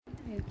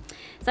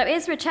So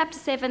Ezra chapter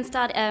 7,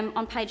 start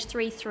on page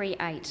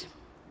 338.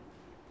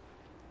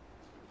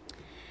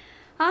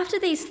 After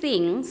these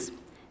things,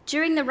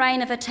 during the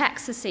reign of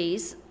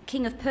Artaxerxes,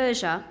 king of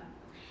Persia,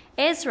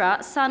 Ezra,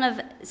 son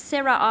of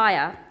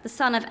Seraiah, the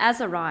son of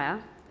Azariah,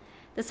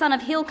 the son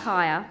of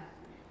Hilkiah,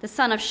 the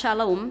son of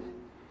Shallum,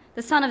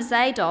 the son of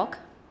Zadok,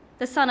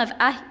 the son of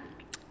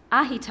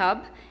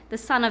Ahitub, the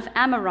son of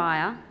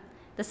Amariah,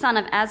 the son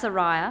of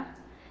Azariah,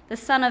 the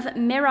son of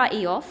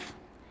Meraioth,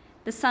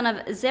 the son of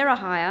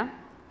Zerahiah,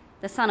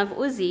 the son of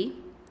Uzzi,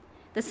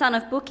 the son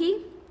of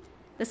Buki,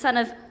 the son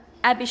of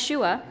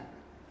Abishua,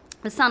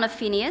 the son of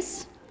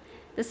Phinehas,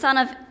 the son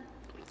of,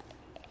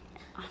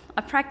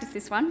 I practiced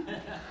this one,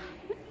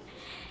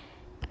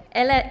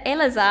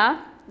 Eleazar,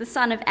 the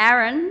son of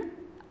Aaron,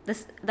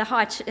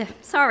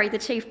 the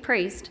chief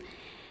priest.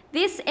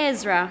 This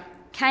Ezra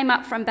came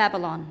up from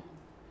Babylon.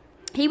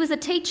 He was a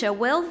teacher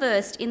well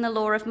versed in the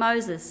law of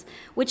Moses,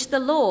 which the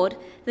Lord,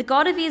 the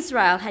God of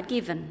Israel, had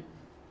given.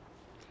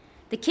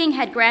 The king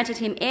had granted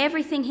him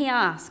everything he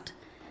asked,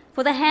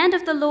 for the hand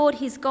of the Lord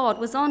his God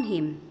was on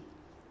him.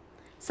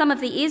 Some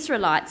of the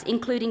Israelites,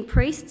 including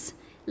priests,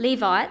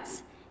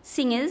 Levites,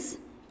 singers,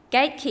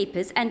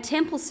 gatekeepers, and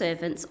temple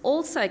servants,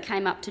 also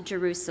came up to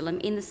Jerusalem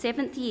in the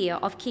 7th year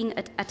of King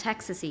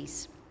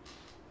Artaxerxes.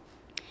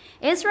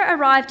 Ezra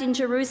arrived in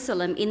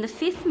Jerusalem in the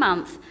 5th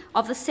month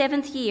of the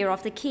 7th year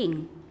of the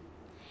king.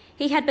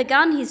 He had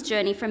begun his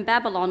journey from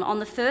Babylon on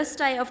the 1st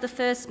day of the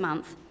 1st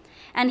month,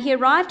 and he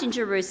arrived in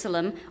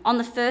Jerusalem on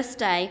the 1st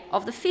day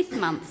of the 5th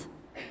month,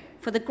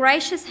 for the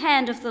gracious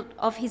hand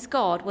of his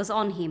God was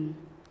on him.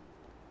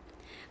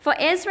 For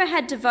Ezra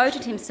had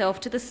devoted himself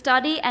to the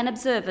study and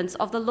observance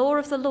of the law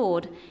of the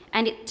Lord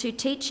and to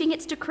teaching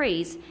its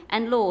decrees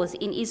and laws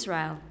in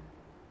Israel.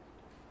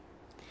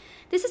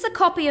 This is a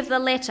copy of the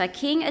letter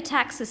King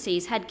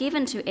Artaxerxes had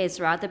given to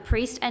Ezra, the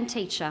priest and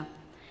teacher,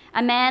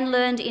 a man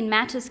learned in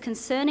matters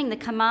concerning the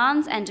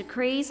commands and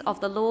decrees of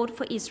the Lord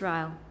for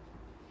Israel.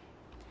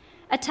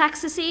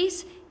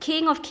 Artaxerxes,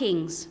 king of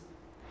kings,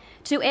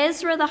 to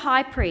Ezra the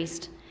high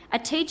priest, a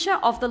teacher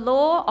of the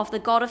law of the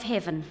God of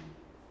heaven,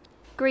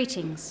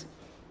 greetings.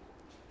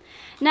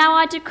 Now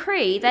I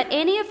decree that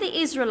any of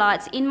the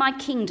Israelites in my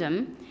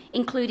kingdom,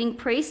 including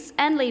priests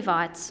and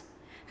Levites,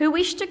 who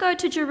wish to go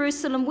to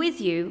Jerusalem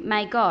with you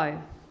may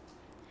go.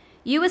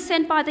 You are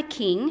sent by the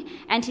king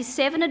and his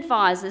 7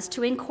 advisers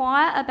to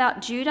inquire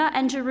about Judah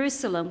and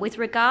Jerusalem with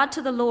regard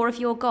to the law of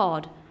your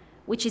God,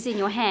 which is in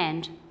your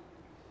hand.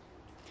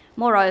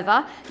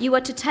 Moreover, you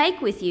are to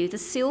take with you the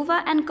silver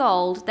and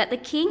gold that the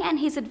king and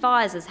his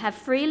advisers have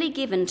freely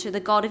given to the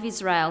God of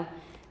Israel,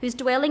 whose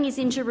dwelling is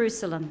in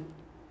Jerusalem.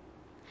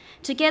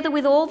 Together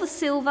with all the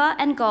silver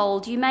and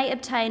gold you may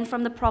obtain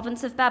from the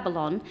province of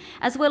Babylon,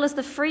 as well as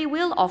the free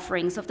will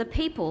offerings of the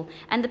people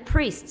and the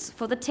priests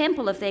for the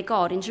temple of their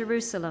God in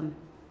Jerusalem.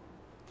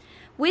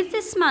 With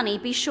this money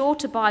be sure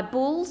to buy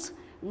bulls,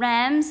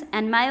 rams,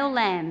 and male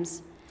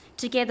lambs,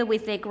 together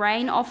with their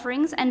grain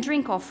offerings and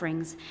drink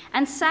offerings,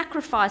 and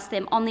sacrifice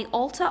them on the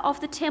altar of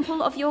the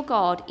temple of your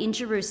God in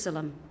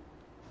Jerusalem.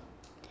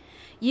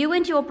 You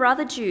and your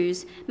brother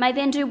Jews may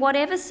then do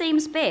whatever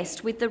seems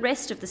best with the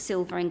rest of the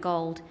silver and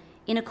gold,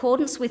 in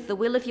accordance with the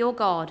will of your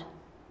God.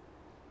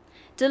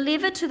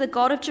 Deliver to the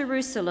God of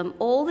Jerusalem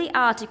all the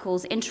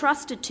articles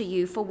entrusted to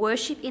you for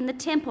worship in the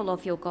temple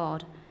of your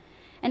God,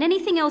 and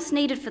anything else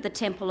needed for the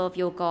temple of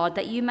your God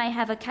that you may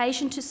have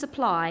occasion to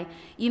supply,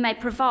 you may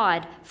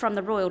provide from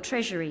the royal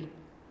treasury.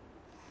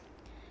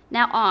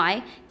 Now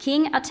I,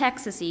 King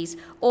Artaxerxes,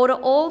 order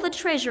all the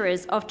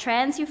treasurers of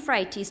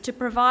Trans-Euphrates to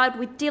provide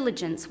with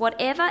diligence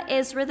whatever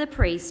Ezra the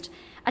priest,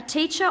 a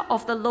teacher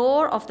of the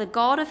law of the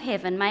God of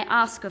heaven, may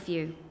ask of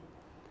you,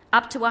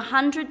 up to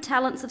 100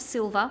 talents of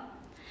silver,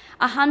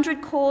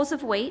 100 cores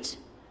of wheat,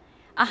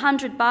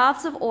 100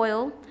 baths of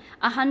oil,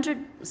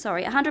 100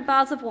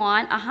 baths of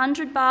wine,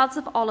 100 baths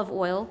of olive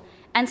oil,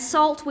 and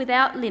salt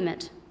without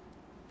limit.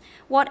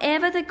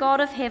 Whatever the God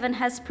of heaven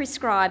has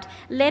prescribed,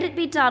 let it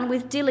be done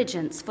with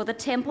diligence for the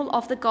temple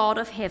of the God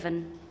of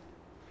heaven.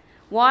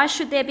 Why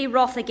should there be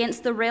wrath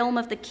against the realm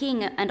of the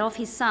king and of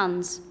his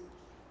sons?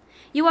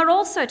 You are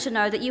also to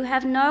know that you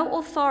have no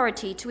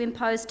authority to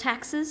impose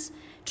taxes,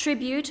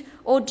 tribute,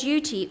 or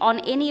duty on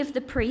any of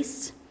the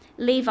priests,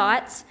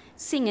 Levites,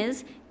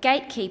 singers,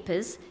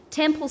 gatekeepers,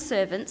 temple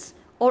servants,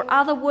 or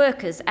other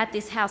workers at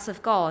this house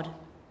of God.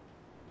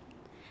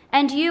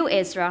 And you,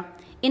 Ezra,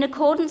 in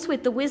accordance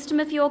with the wisdom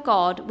of your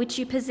God, which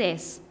you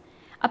possess,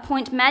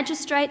 appoint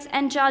magistrates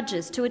and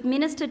judges to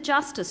administer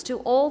justice to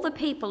all the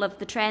people of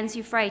the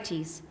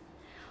Trans-Euphrates,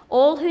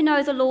 all who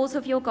know the laws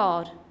of your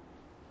God,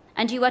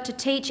 and you are to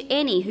teach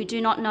any who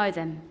do not know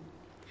them.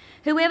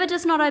 Whoever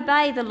does not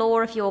obey the law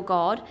of your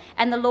God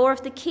and the law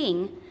of the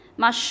king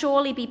must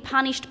surely be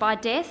punished by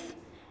death,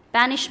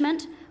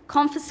 banishment,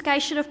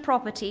 confiscation of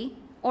property,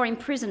 or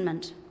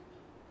imprisonment.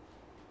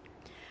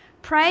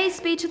 Praise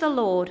be to the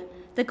Lord,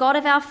 the God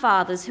of our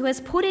fathers, who has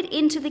put it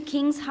into the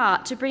king's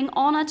heart to bring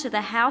honour to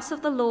the house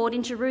of the Lord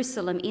in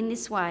Jerusalem in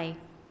this way,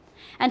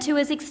 and who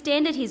has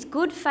extended his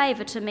good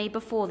favour to me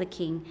before the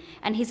king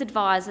and his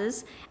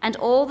advisers and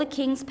all the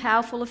king's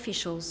powerful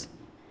officials.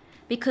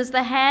 Because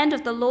the hand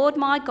of the Lord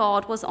my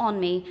God was on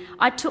me,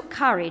 I took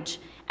courage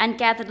and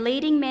gathered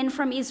leading men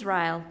from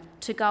Israel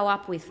to go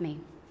up with me.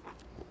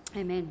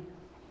 Amen.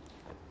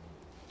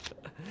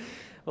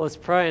 Well, let's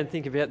pray and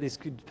think about this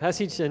good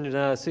passage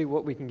and see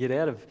what we can get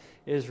out of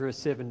Ezra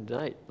 7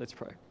 and 8. Let's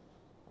pray.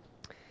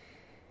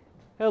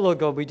 Oh Lord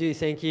God, we do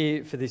thank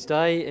you for this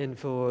day and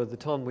for the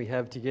time we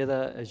have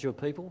together as your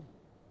people.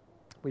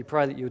 We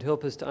pray that you would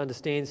help us to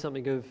understand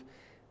something of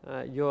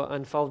your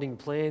unfolding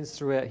plans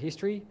throughout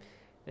history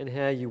and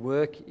how you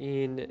work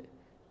in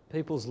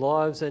people's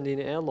lives and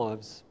in our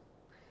lives.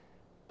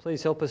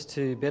 Please help us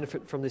to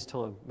benefit from this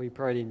time. We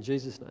pray it in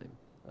Jesus' name.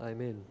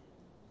 Amen.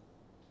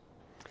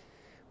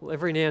 Well,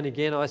 every now and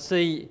again I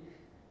see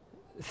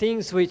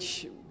things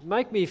which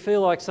make me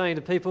feel like saying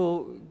to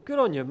people, good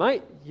on you,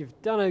 mate.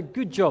 You've done a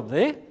good job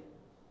there.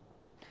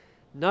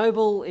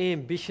 Noble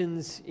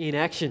ambitions in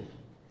action.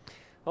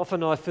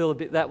 Often I feel a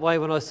bit that way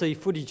when I see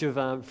footage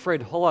of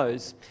Fred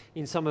Hollows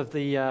in some of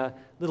the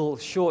little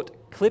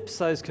short clips,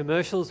 those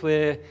commercials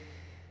where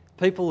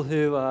people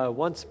who are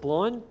once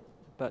blind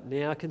but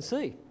now can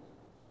see.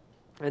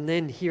 And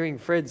then hearing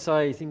Fred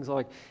say things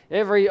like,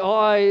 every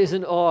eye is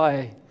an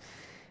eye.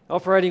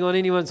 Operating on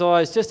anyone's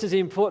eye is just as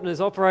important as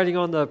operating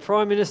on the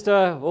Prime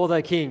Minister or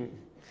the King.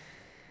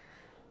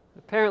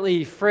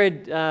 Apparently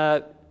Fred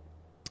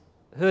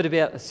heard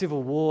about a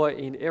civil war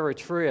in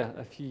Eritrea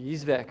a few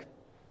years back.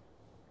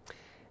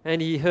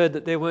 And he heard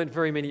that there weren't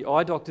very many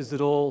eye doctors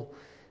at all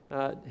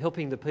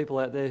helping the people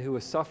out there who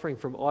were suffering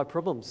from eye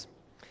problems.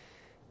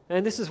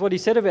 And this is what he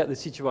said about the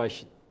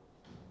situation.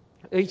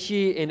 Each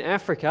year in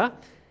Africa,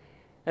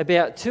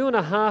 about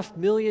 2.5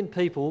 million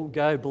people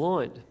go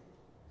blind.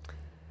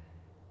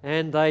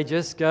 And they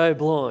just go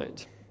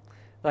blind.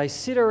 They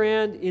sit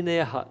around in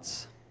their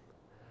huts.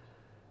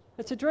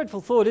 It's a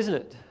dreadful thought, isn't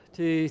it,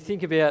 to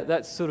think about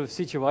that sort of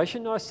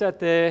situation. I sat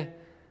there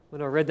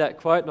when I read that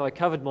quote and I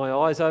covered my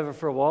eyes over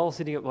for a while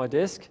sitting at my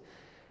desk.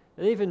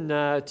 And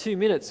even 2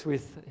 minutes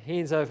with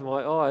hands over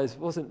my eyes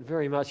wasn't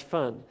very much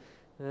fun.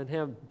 And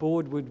how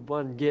bored would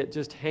one get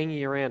just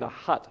hanging around a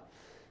hut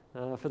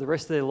for the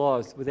rest of their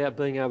lives without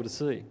being able to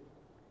see?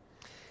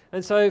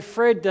 And so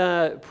Fred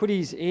put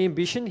his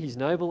ambition, his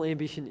noble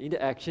ambition,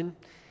 into action,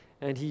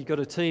 and he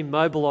got a team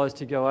mobilised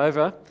to go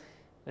over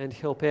and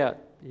help out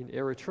in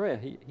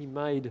Eritrea. He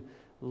made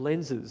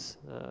lenses,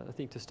 I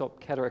think, to stop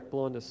cataract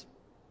blindness.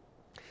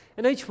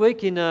 And each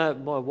week in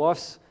my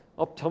wife's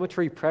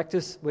optometry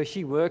practice where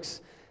she works,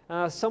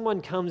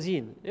 someone comes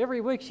in. Every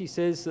week, she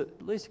says, that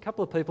at least a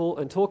couple of people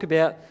and talk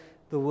about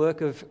the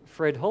work of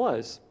Fred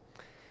Hollows.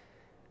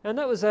 And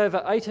that was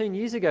over 18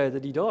 years ago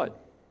that he died.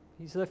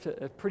 He's left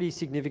a pretty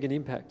significant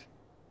impact.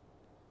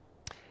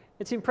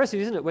 It's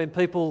impressive, isn't it, when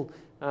people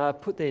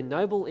put their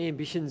noble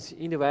ambitions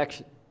into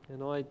action,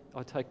 and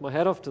I take my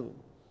hat off to them.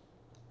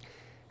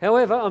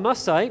 However, I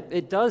must say,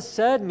 it does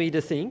sadden me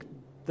to think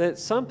that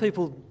some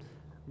people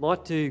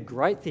might do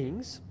great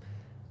things,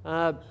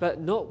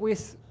 but not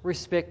with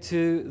respect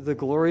to the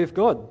glory of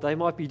God. They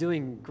might be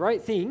doing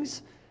great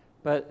things,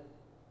 but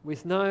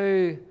with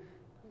no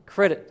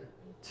credit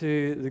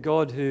to the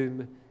God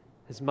whom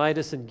has made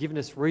us and given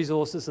us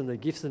resources and the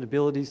gifts and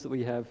abilities that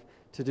we have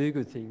to do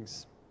good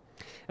things.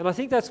 And I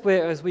think that's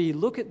where, as we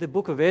look at the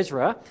book of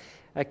Ezra,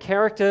 a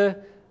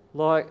character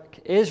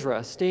like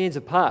Ezra stands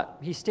apart.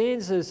 He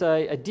stands as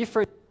a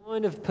different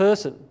kind of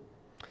person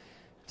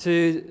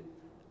to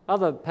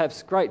other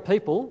perhaps great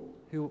people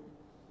who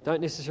don't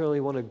necessarily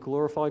want to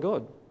glorify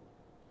God.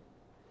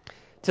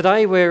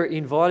 Today we're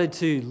invited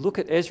to look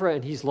at Ezra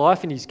and his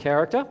life and his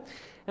character,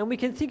 and we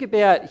can think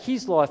about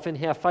his life and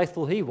how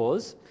faithful he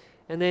was,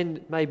 and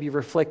then maybe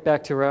reflect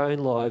back to our own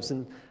lives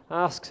and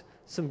ask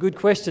some good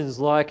questions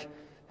like,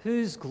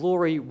 whose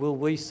glory will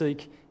we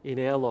seek in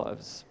our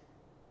lives?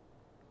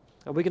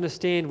 Are we going to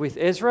stand with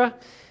Ezra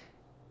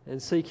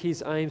and seek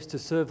his aims to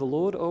serve the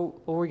Lord, or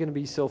are we going to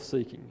be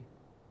self-seeking?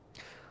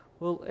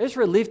 Well,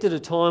 Ezra lived at a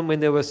time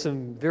when there were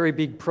some very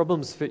big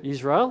problems for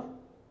Israel.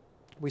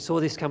 We saw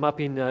this come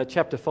up in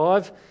chapter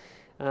 5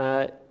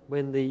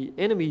 when the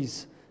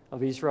enemies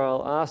of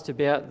Israel asked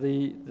about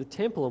the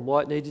temple and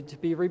why it needed to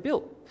be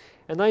rebuilt.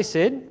 And they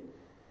said,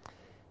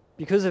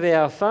 because of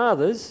our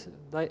fathers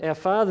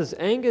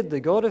angered the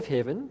God of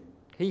heaven,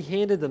 he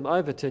handed them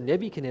over to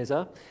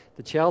Nebuchadnezzar,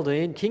 the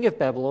Chaldean, king of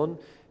Babylon,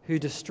 who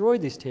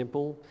destroyed this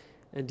temple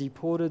and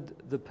deported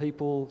the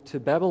people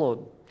to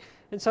Babylon.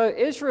 And so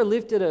Ezra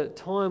lived at a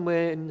time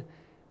when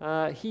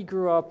he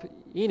grew up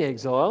in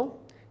exile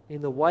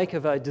in the wake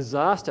of a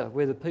disaster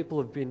where the people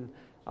have been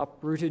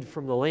uprooted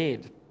from the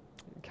land,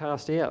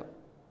 cast out.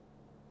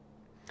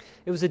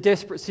 It was a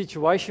desperate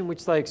situation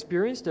which they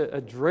experienced, a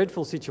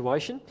dreadful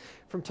situation.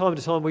 From time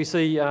to time we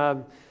see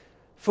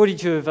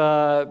footage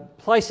of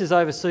places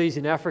overseas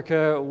in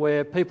Africa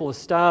where people are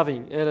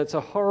starving, and it's a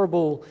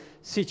horrible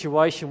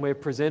situation we're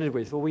presented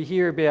with. Or we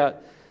hear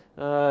about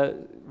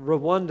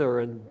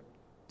Rwanda and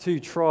two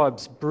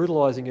tribes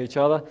brutalising each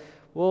other.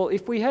 Well,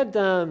 if we had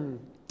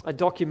a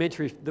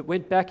documentary that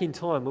went back in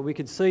time where we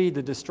could see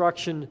the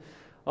destruction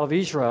of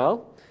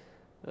Israel,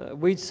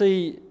 we'd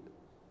see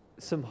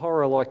some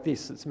horror like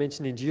this. It's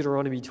mentioned in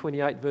Deuteronomy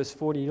 28 verse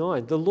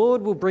 49. The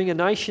Lord will bring a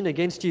nation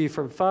against you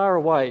from far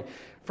away,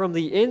 from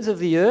the ends of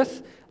the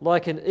earth,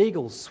 like an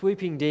eagle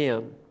swooping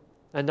down,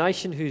 a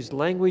nation whose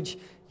language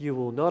you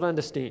will not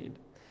understand.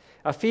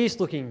 A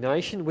fierce-looking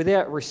nation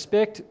without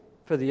respect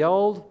for the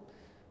old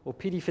or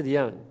pity for the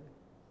young.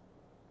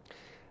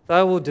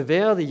 They will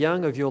devour the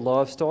young of your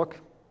livestock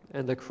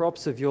and the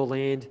crops of your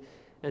land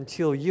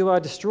until you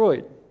are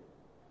destroyed.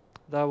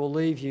 They will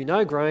leave you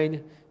no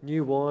grain,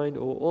 new wine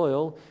or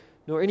oil,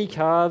 nor any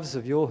calves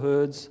of your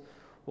herds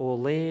or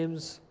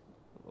lambs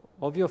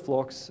of your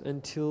flocks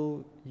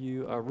until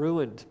you are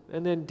ruined.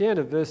 And then down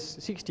to verse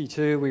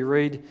 62 we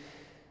read,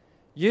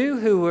 you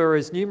who were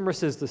as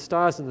numerous as the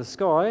stars in the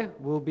sky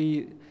will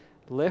be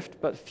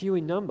left but few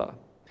in number,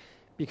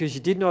 because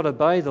you did not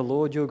obey the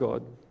Lord your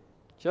God.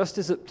 Just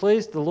as it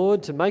pleased the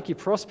Lord to make you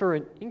prosper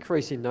and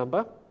increase in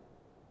number,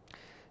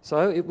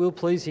 so it will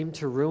please him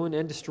to ruin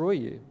and destroy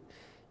you.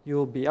 You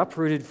will be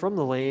uprooted from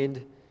the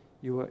land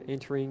you are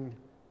entering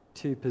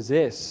to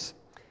possess.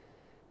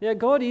 Now,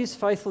 God is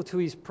faithful to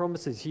his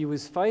promises. He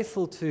was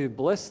faithful to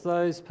bless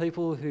those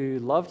people who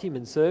loved him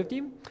and served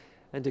him,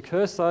 and to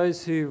curse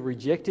those who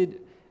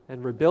rejected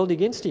and rebelled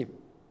against him.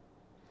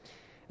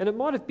 And it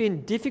might have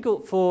been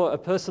difficult for a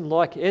person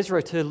like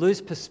Ezra to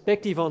lose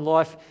perspective on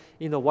life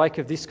in the wake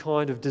of this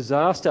kind of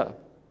disaster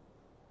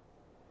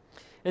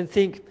and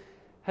think,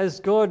 has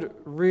God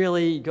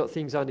really got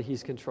things under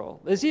his control?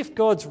 As if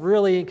God's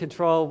really in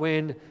control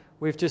when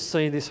we've just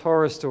seen this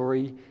horror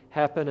story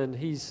happen and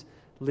he's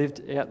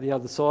lived out the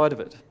other side of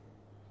it.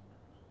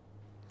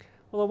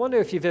 Well, I wonder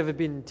if you've ever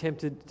been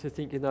tempted to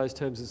think in those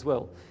terms as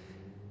well.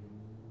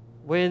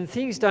 When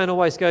things don't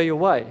always go your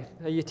way,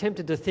 are you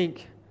tempted to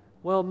think,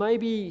 well,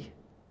 maybe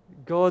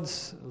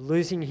God's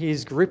losing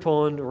his grip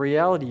on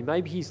reality.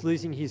 Maybe he's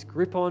losing his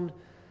grip on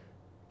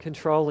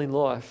control in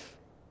life.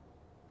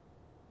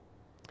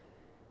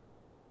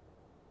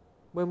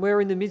 When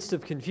we're in the midst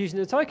of confusion,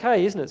 it's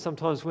okay, isn't it,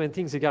 sometimes when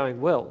things are going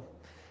well.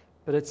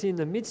 But it's in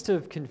the midst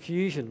of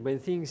confusion, when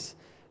things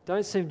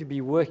don't seem to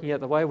be working out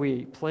the way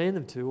we planned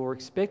them to or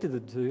expected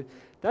them to,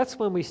 that's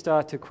when we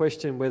start to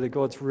question whether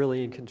God's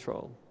really in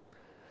control.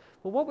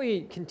 Well, what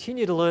we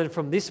continue to learn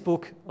from this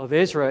book of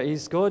Ezra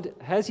is God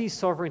has his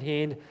sovereign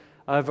hand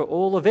over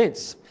all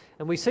events.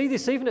 And we see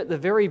this even at the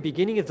very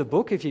beginning of the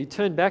book. If you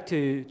turn back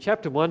to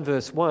chapter 1,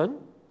 verse 1,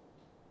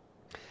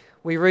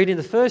 we read in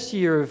the first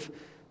year of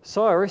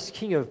Cyrus,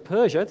 king of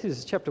Persia, this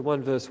is chapter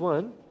 1, verse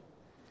 1,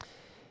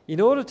 in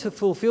order to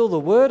fulfill the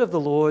word of the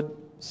Lord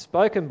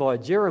spoken by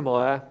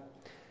Jeremiah,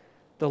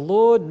 the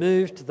Lord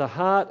moved the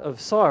heart of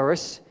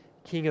Cyrus,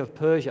 king of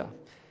Persia.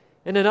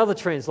 In another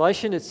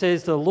translation, it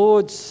says, the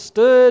Lord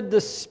stirred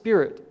the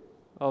spirit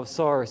of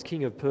Cyrus,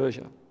 king of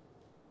Persia.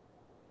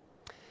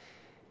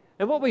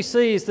 And what we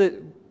see is that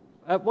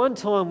at one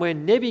time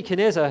when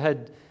Nebuchadnezzar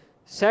had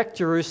sacked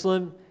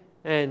Jerusalem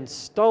and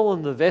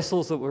stolen the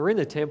vessels that were in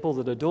the temple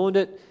that adorned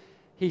it,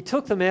 he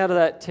took them out of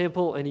that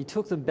temple and he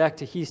took them back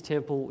to his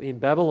temple in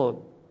Babylon.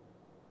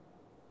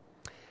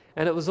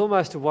 And it was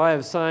almost a way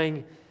of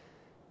saying,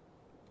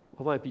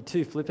 I won't be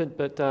too flippant,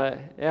 but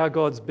our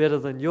God's better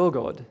than your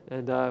God,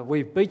 and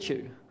we've beat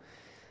you.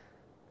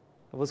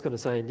 I was going to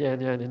say,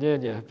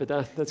 yeah, but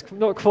that's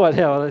not quite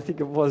how I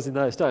think it was in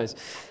those days.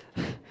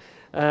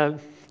 Getting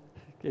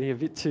a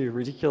bit too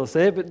ridiculous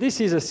there, but this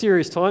is a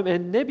serious time,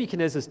 and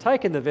Nebuchadnezzar's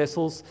taken the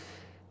vessels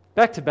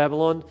back to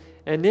Babylon,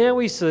 and now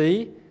we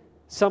see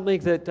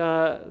something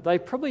that they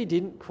probably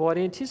didn't quite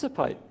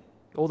anticipate,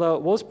 although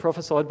it was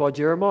prophesied by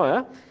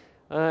Jeremiah.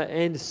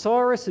 And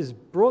Cyrus has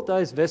brought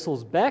those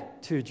vessels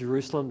back to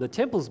Jerusalem. The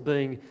temple's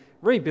being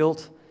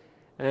rebuilt,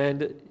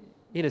 and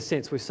in a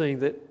sense, we're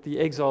seeing that the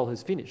exile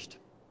has finished.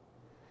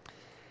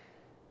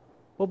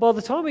 Well, by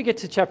the time we get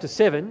to chapter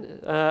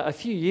 7, a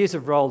few years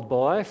have rolled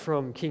by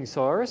from King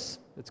Cyrus.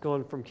 It's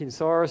gone from King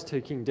Cyrus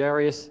to King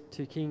Darius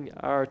to King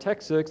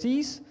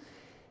Artaxerxes.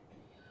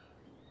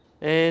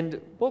 And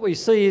what we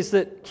see is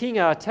that King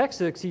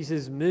Artaxerxes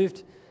has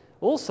moved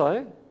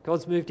also,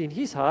 God's moved in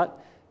his heart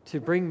to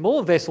bring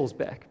more vessels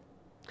back.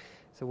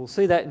 So we'll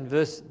see that in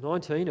verse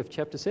 19 of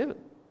chapter 7.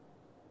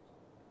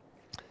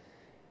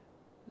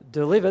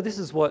 Deliver, this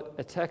is what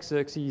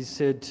Artaxerxes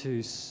said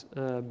to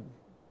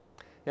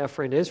our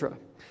friend Ezra.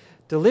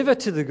 Deliver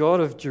to the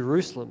God of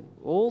Jerusalem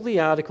all the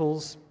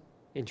articles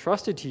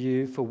entrusted to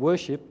you for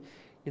worship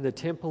in the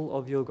temple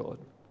of your God.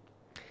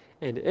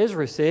 And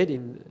Ezra said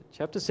in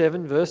chapter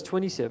 7, verse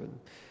 27,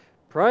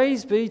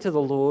 Praise be to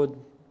the Lord,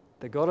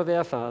 the God of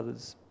our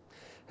fathers,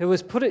 who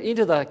has put it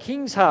into the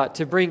king's heart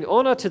to bring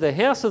honour to the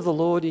house of the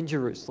Lord in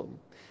Jerusalem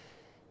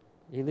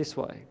in this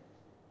way,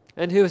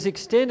 and who has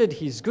extended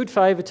his good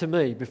favour to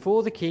me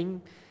before the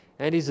king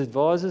and his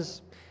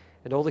advisers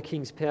and all the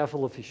king's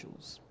powerful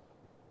officials.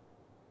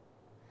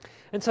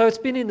 And so it's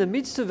been in the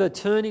midst of a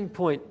turning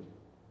point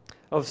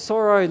of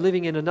sorrow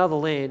living in another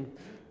land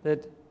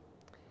that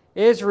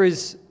Ezra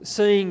is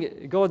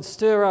seeing God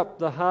stir up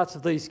the hearts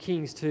of these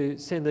kings to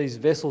send these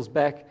vessels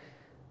back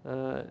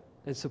and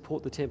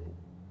support the temple.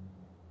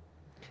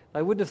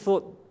 They wouldn't have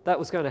thought that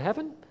was going to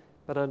happen,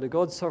 but under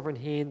God's sovereign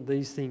hand,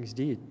 these things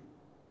did.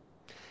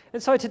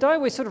 And so today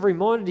we're sort of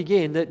reminded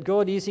again that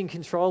God is in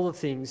control of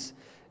things,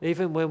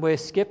 even when we're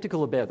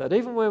sceptical about that,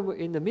 even when we're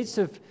in the midst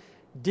of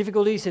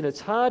difficulties and it's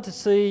hard to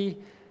see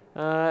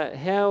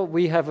how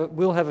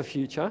we'll have a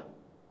future.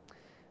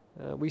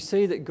 We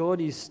see that God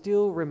is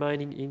still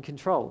remaining in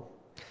control.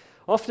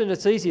 Often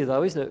it's easier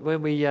though, isn't it,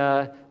 when we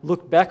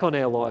look back on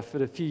our life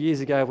at a few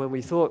years ago when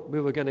we thought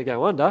we were going to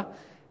go under,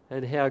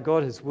 and how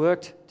God has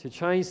worked to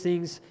change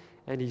things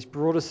and He's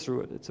brought us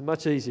through it. It's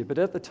much easier, but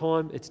at the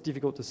time it's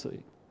difficult to see.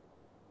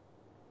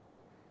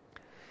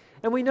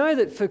 And we know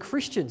that for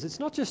Christians, it's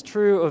not just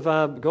true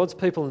of God's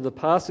people in the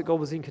past that God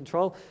was in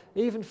control.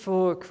 Even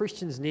for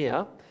Christians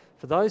now,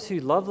 for those who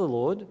love the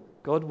Lord,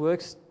 God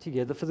works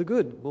together for the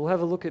good. We'll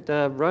have a look at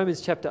Romans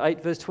chapter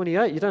 8, verse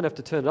 28. You don't have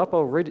to turn it up,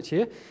 I'll read it to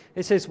you.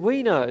 It says,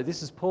 "We know,"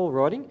 this is Paul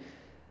writing,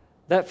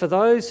 "that for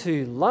those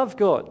who love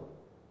God,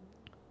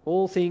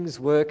 all things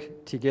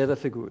work together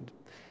for good,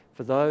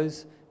 for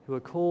those who are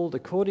called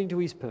according to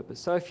His purpose."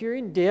 So if you're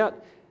in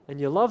doubt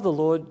and you love the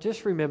Lord,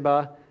 just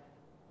remember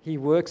He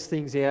works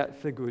things out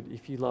for good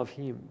if you love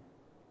Him.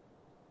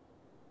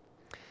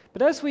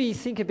 But as we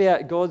think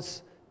about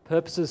God's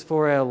purposes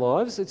for our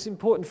lives, it's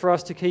important for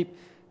us to keep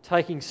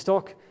taking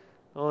stock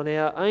on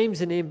our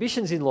aims and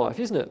ambitions in life,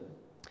 isn't it?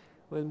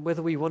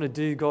 Whether we want to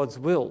do God's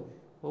will.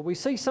 Well, we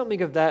see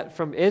something of that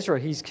from Ezra.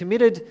 He's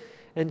committed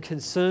and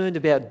concerned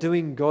about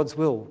doing God's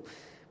will.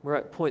 We're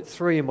at point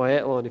 3 in my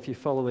outline if you're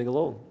following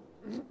along.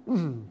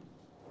 I'll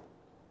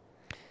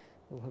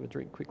have a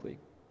drink quickly.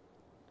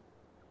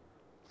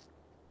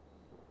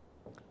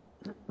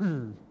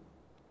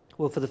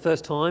 Well, for the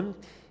first time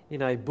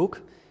in a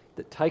book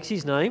that takes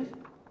his name,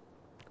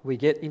 we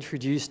get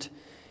introduced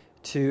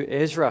to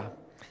Ezra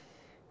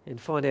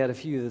and find out a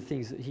few of the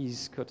things that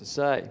he's got to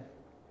say.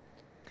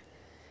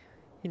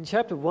 In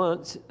chapter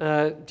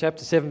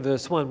 7,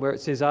 verse 1, where it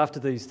says, "After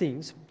these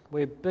things,"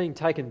 we're being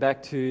taken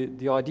back to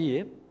the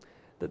idea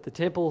that the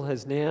temple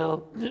has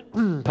now,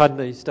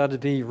 started to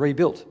be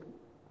rebuilt.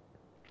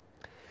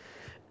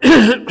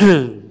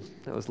 That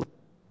was.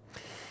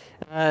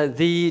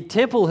 The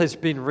temple has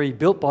been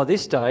rebuilt by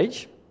this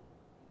stage,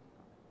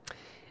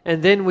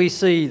 and then we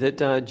see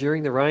that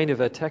during the reign of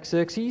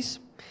Artaxerxes,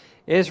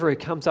 Ezra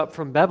comes up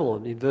from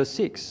Babylon in verse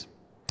 6.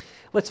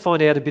 Let's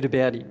find out a bit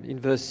about him in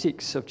verse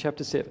 6 of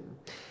chapter 7.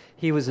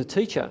 "He was a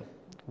teacher,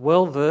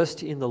 well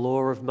versed in the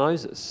law of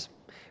Moses,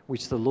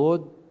 which the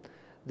Lord,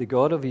 the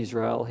God of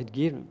Israel, had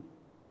given.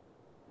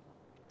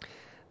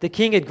 The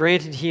king had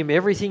granted him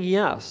everything he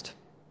asked,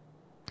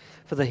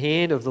 for the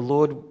hand of the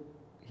Lord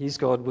his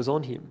God was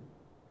on him."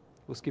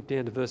 We'll skip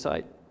down to verse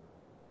 8.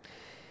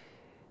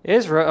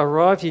 "Ezra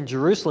arrived in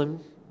Jerusalem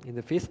in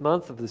the 5th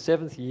month of the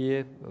 7th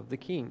year of the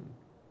king.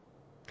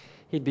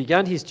 He'd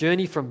begun his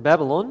journey from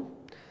Babylon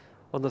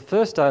on the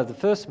 1st day of the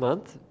 1st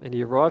month, and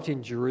he arrived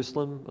in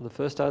Jerusalem on the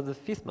 1st day of the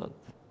 5th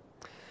month.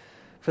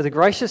 For the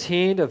gracious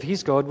hand of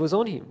his God was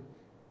on him.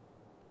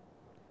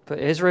 For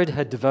Ezra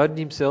had devoted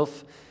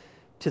himself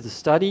to the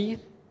study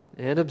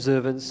and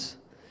observance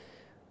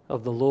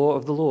of the law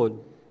of the Lord,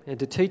 and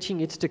to teaching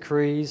its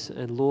decrees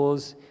and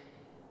laws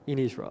in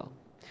Israel."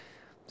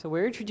 So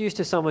we're introduced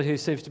to someone who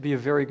seems to be a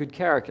very good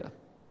character.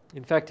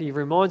 In fact, he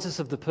reminds us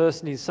of the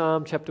person in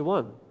Psalm chapter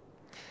 1.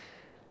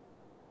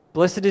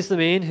 "Blessed is the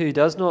man who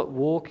does not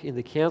walk in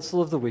the counsel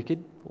of the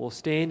wicked, or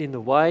stand in the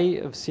way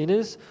of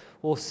sinners,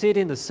 or sit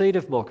in the seat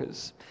of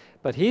mockers.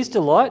 But his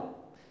delight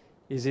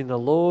is in the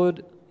law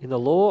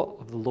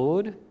of the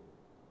Lord,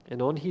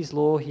 and on his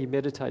law he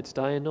meditates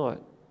day and night."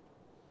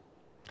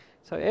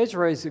 So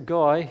Ezra is a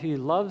guy who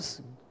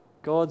loves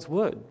God's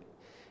word.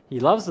 He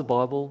loves the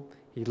Bible,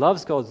 he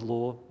loves God's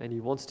law, and he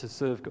wants to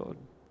serve God.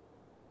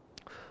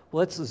 Well,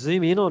 let's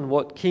zoom in on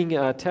what King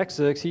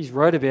Artaxerxes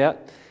wrote about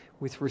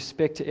with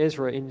respect to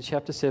Ezra in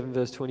chapter 7,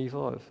 verse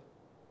 25.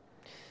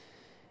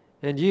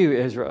 "And you,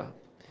 Ezra,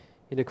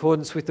 in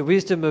accordance with the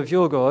wisdom of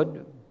your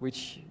God,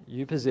 which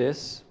you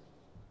possess,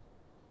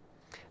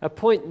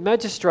 appoint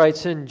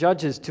magistrates and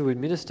judges to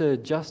administer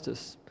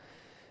justice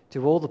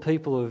to all the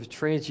people of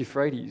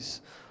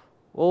Trans-Euphrates,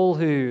 all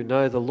who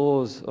know the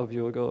laws of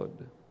your God.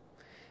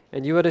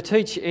 And you are to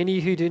teach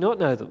any who do not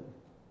know them.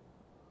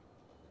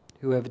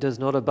 Whoever does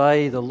not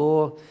obey the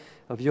law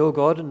of your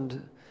God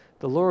and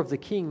the law of the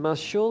king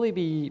must surely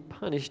be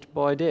punished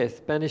by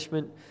death,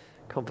 banishment,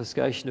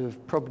 confiscation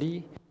of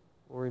property,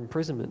 or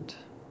imprisonment."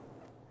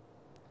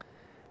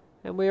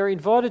 And we are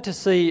invited to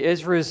see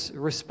Ezra's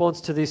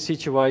response to this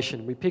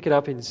situation. We pick it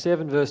up in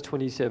 7 verse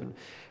 27.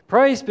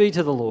 "Praise be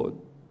to the Lord,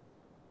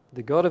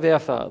 the God of our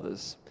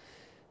fathers,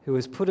 who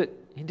has put it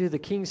into the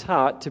king's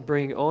heart to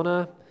bring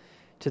honour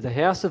to the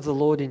house of the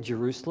Lord in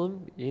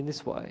Jerusalem in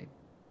this way,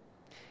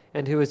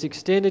 and who has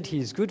extended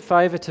his good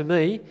favour to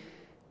me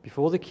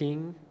before the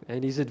king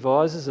and his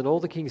advisers and all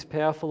the king's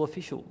powerful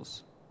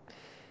officials,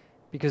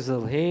 because the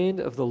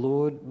hand of the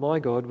Lord my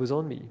God was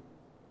on me.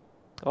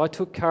 I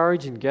took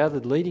courage and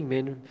gathered leading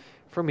men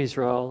from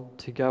Israel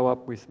to go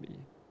up with me.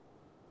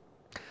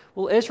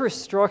 Well, Ezra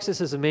strikes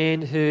us as a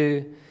man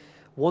who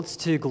wants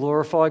to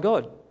glorify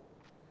God.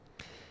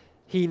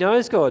 He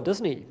knows God,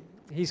 doesn't he?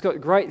 He's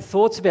got great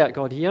thoughts about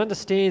God. He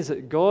understands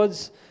that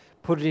God's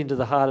put it into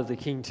the heart of the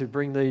king to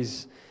bring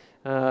these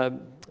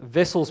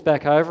vessels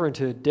back over and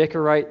to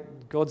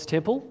decorate God's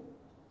temple.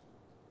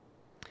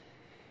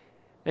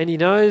 And he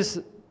knows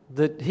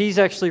that he's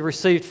actually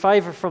received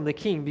favour from the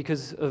king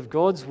because of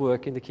God's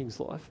work in the king's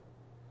life.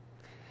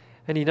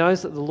 And he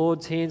knows that the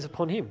Lord's hand's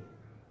upon him.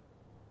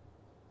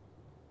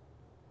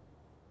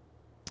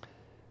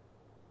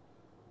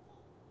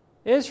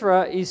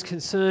 Ezra is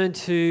concerned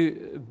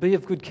to be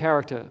of good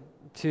character,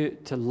 to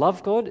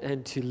love God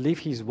and to live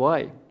his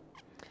way.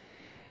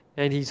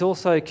 And he's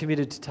also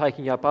committed to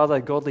taking up other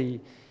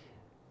godly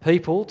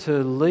people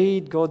to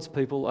lead God's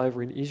people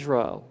over in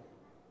Israel.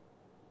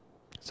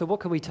 So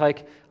what can we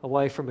take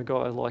away from a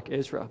guy like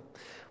Ezra?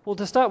 Well,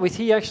 to start with,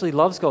 he actually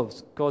loves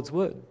God's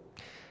word.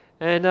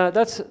 And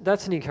that's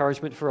an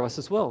encouragement for us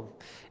as well.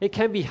 It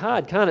can be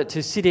hard, can't it,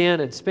 to sit down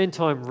and spend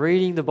time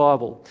reading the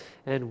Bible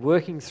and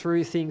working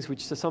through things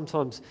which are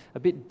sometimes a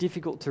bit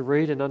difficult to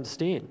read and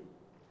understand.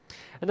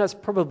 And that's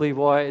probably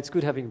why it's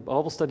good having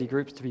Bible study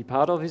groups to be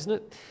part of, isn't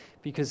it?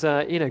 Because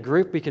in a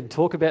group we can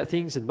talk about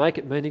things and make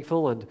it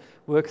meaningful and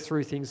work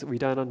through things that we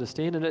don't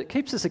understand, and it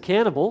keeps us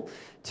accountable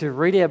to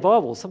read our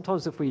Bibles.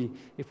 Sometimes if we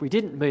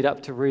didn't meet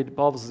up to read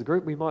Bibles as a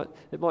group,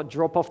 it might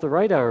drop off the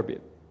radar a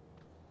bit.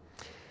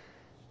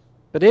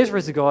 But Ezra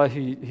is a guy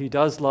who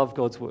does love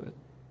God's word.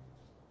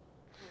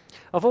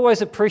 I've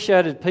always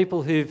appreciated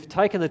people who've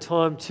taken the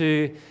time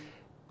to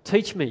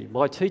teach me.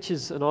 My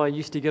teachers and I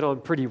used to get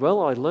on pretty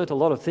well. I learnt a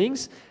lot of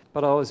things,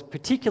 but I was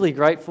particularly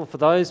grateful for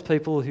those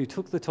people who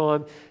took the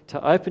time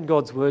to open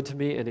God's word to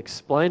me and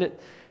explain it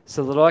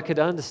so that I could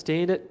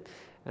understand it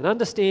and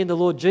understand the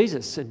Lord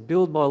Jesus and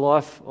build my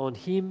life on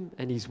him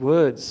and his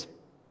words.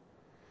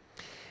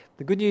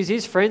 The good news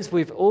is, friends,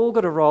 we've all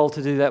got a role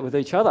to do that with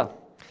each other.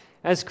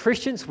 As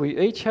Christians, we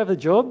each have the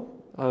job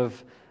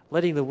of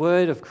letting the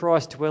word of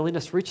Christ dwell in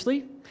us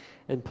richly.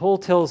 And Paul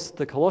tells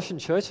the Colossian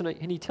church,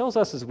 and he tells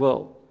us as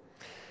well,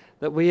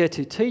 that we are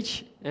to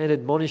teach and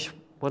admonish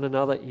one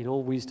another in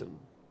all wisdom.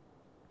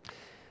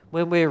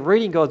 When we're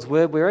reading God's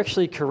word, we're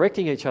actually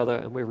correcting each other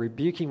and we're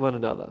rebuking one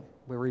another.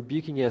 We're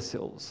rebuking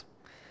ourselves.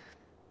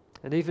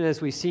 And even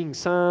as we sing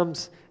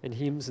psalms and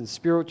hymns and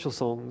spiritual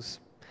songs,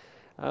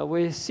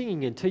 we're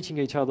singing and teaching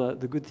each other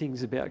the good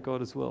things about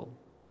God as well.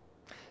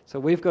 So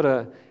we've got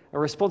a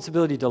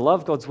responsibility to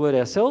love God's word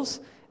ourselves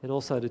and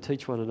also to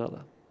teach one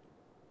another.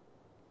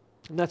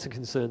 And that's a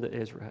concern that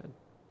Ezra had.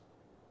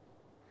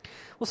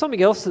 Well,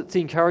 something else that's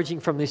encouraging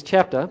from this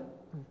chapter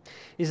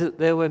is that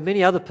there were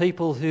many other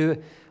people who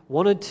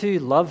wanted to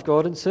love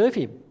God and serve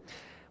him.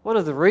 One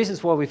of the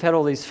reasons why we've had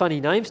all these funny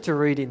names to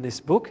read in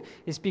this book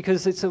is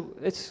because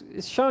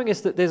it's showing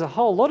us that there's a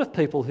whole lot of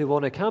people who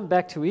want to come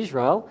back to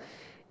Israel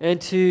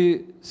and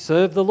to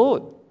serve the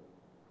Lord.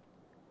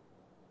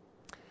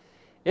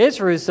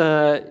 Ezra is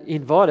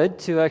invited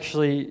to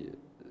actually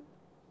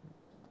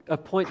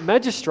appoint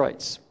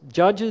magistrates,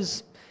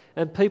 judges,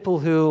 and people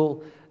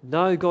who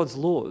know God's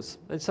laws.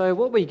 And so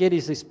what we get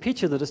is this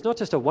picture that it's not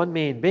just a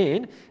one-man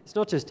band, it's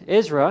not just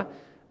Ezra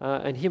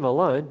and him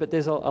alone, but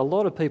there's a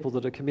lot of people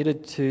that are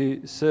committed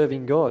to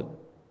serving God.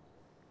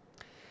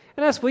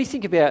 And as we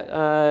think about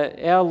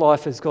our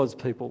life as God's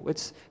people,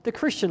 the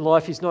Christian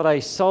life is not a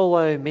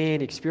solo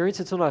man experience,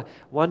 it's not a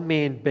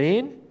one-man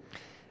band.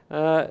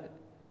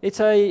 It's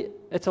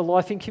a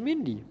life in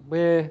community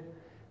where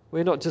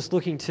we're not just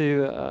looking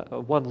to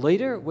one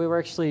leader, we're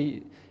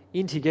actually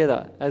in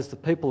together as the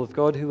people of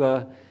God who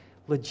are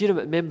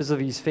legitimate members of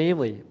his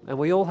family. And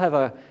we all have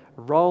a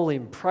role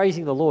in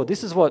praising the Lord.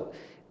 This is what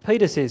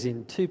Peter says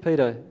in 1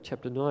 Peter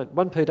chapter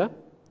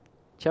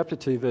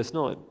 2, verse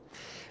 9.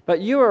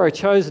 But you are a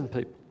chosen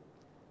people,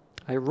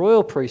 a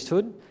royal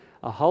priesthood,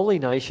 a holy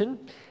nation,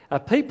 a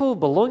people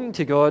belonging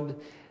to God,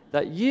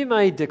 that you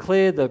may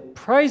declare the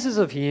praises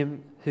of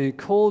him who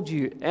called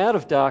you out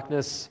of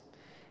darkness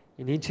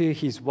and into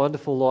his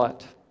wonderful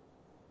light.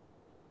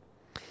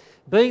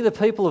 Being the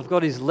people of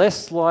God is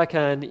less like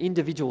an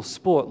individual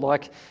sport,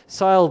 like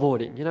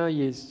sailboarding. You know,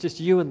 it's just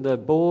you and the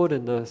board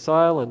and the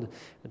sail, and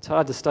it's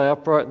hard to stay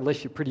upright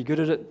unless you're pretty good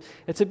at it.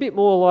 It's a bit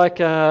more like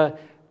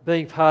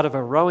being part of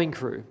a rowing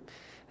crew.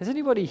 Has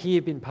anybody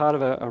here been part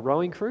of a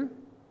rowing crew?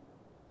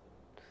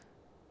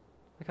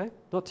 Okay,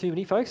 not too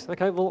many folks.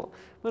 Okay, well,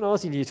 when I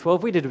was in Year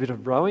 12, we did a bit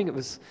of rowing. It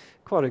was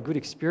quite a good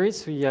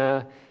experience. We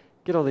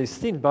get on these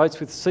thin boats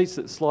with seats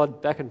that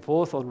slide back and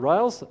forth on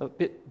rails, a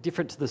bit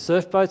different to the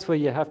surf boats where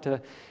you have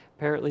to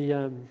apparently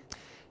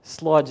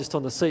slide just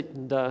on the seat.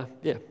 And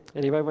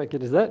anyway, won't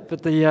get into that.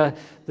 But the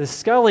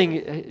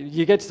sculling,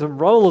 you get some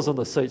rollers on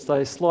the seats.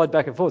 They slide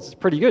back and forth. It's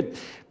pretty good.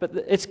 But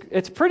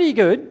it's pretty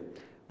good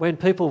when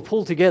people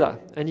pull together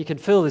and you can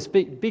feel this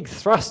big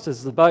thrust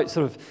as the boat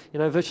sort of,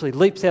 virtually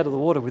leaps out of the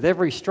water with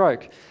every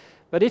stroke.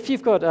 But if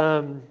you've got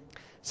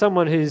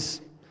someone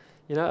who's,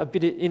 a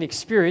bit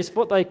inexperienced,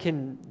 what they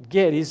can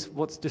get is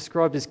what's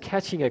described as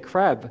catching a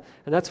crab.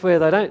 And that's where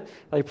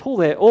they pull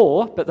their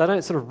oar, but they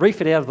don't sort of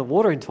reef it out of the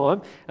water in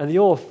time, and the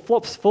oar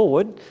flops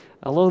forward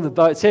along the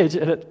boat's edge,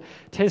 and it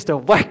tends to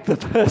whack the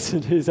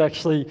person who's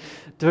actually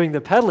doing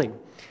the paddling.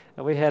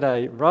 And we had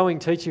a rowing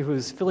teacher who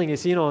was filling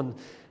us in on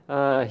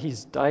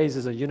his days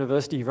as a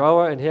university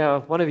rower, and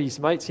how one of his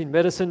mates in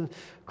medicine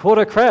caught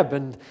a crab,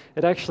 and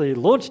it actually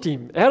launched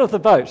him out of the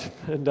boat,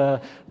 and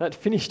that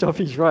finished off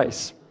his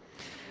race.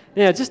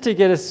 Now, just to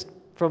get us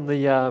from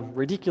the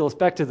ridiculous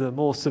back to the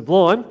more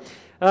sublime,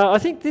 I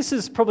think this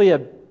is probably a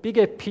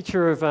bigger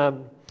picture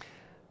of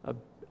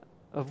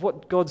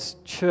what God's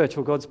church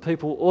or God's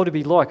people ought to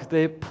be like.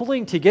 They're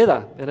pulling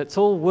together, and it's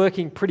all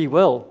working pretty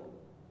well.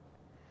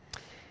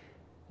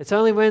 It's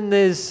only when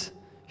there's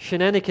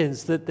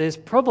shenanigans that there's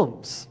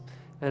problems,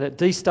 and it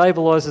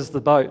destabilises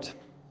the boat.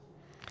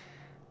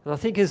 And I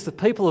think as the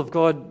people of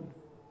God,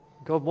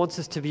 God wants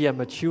us to be a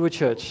mature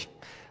church.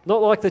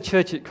 Not like the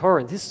church at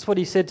Corinth. This is what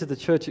he said to the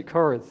church at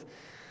Corinth.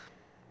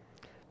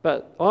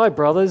 But I,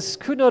 brothers,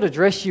 could not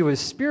address you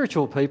as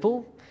spiritual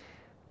people,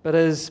 but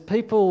as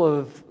people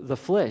of the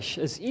flesh,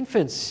 as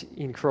infants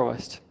in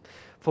Christ.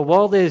 For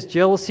while there's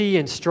jealousy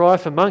and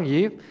strife among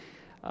you,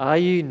 are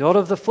you not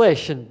of the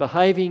flesh and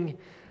behaving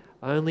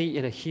only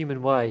in a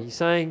human way? He's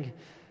saying,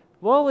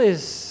 while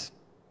there's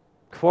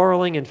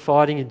quarrelling and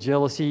fighting and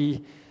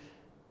jealousy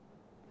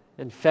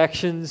and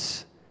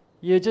factions,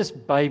 you're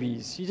just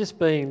babies. You're just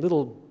being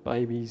little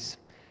babies.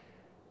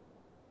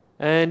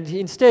 And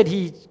instead,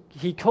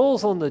 he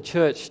calls on the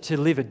church to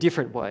live a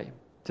different way,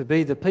 to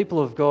be the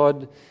people of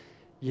God,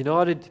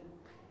 united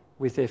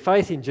with their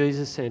faith in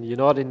Jesus and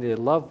united in their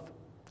love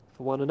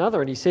for one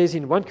another. And he says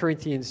in 1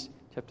 Corinthians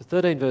chapter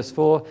 13, verse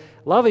 4,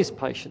 love is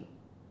patient.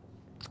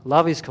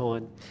 Love is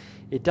kind.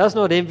 It does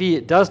not envy.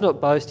 It does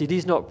not boast. It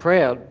is not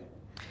proud.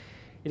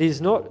 It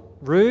is not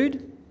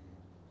rude.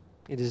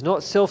 It is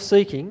not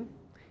self-seeking.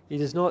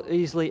 It is not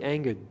easily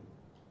angered.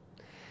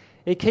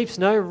 It keeps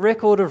no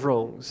record of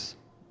wrongs.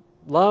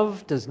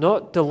 Love does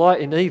not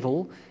delight in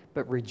evil,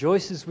 but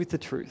rejoices with the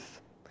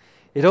truth.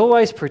 It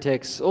always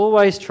protects,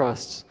 always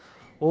trusts,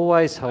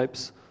 always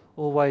hopes,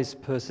 always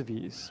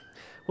perseveres.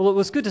 Well, it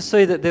was good to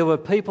see that there were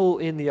people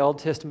in the Old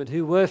Testament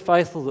who were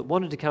faithful, that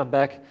wanted to come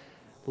back,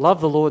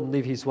 love the Lord and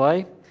live his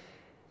way,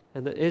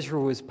 and that Ezra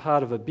was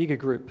part of a bigger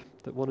group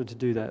that wanted to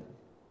do that.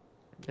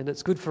 And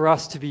it's good for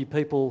us to be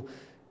people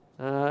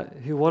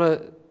who want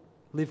to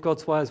live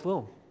God's way as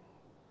well.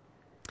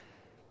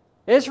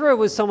 Ezra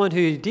was someone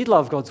who did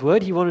love God's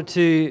word. He wanted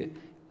to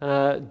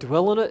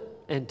dwell on it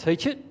and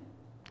teach it.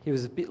 He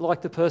was a bit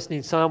like the person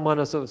in Psalm 1,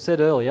 as I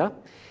said earlier.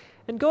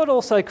 And God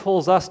also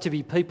calls us to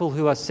be people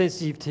who are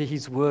sensitive to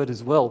his word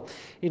as well.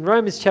 In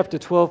Romans chapter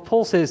 12,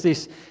 Paul says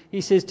this. He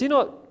says, do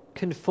not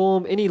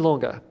conform any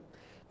longer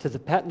to the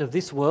pattern of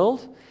this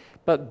world,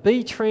 but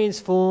be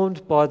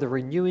transformed by the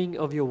renewing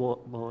of your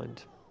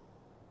mind.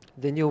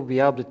 Then you'll be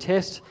able to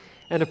test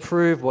and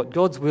approve what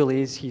God's will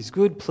is, his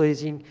good,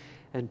 pleasing,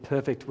 and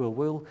perfect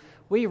will.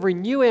 We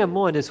renew our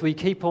mind as we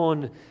keep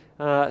on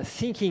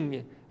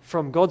thinking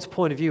from God's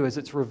point of view as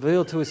it's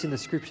revealed to us in the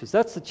Scriptures.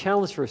 That's the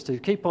challenge for us, to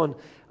keep on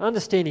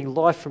understanding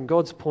life from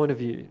God's point of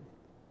view.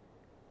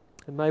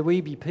 And may we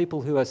be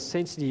people who are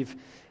sensitive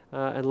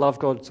and love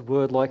God's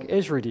word like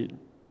Ezra did.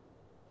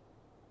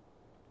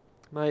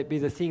 May it be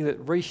the thing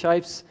that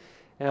reshapes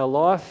our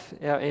life,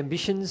 our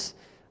ambitions,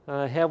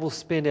 how we'll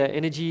spend our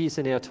energies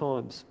and our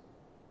times.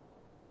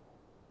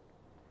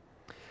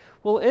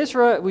 Well,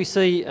 Ezra, we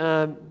see,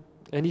 and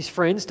his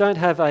friends don't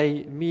have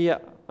a mere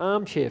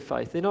armchair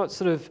faith. They're not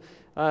sort of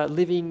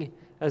living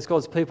as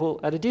God's people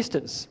at a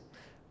distance.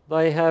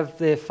 They have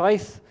their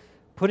faith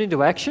put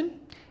into action,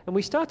 and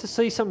we start to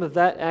see some of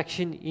that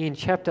action in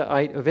chapter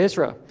 8 of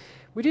Ezra.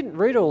 We didn't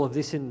read all of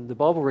this in the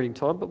Bible reading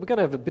time, but we're going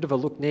to have a bit of a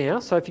look now.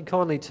 So if you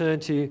kindly turn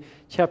to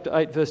chapter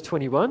 8, verse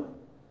 21,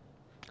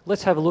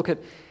 let's have a look at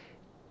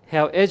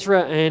how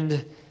Ezra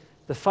and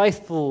the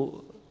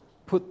faithful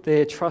put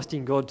their trust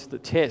in God to the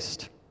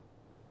test.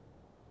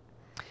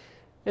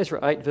 Ezra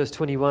 8, verse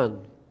 21.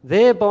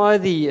 There by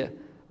the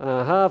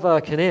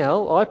Ahava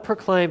canal I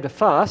proclaimed a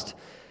fast,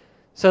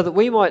 so that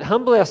we might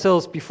humble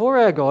ourselves before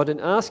our God and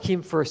ask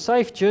him for a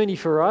safe journey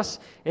for us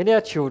and our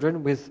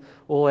children with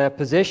all our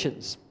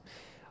possessions.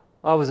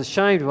 I was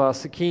ashamed to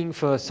ask the king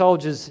for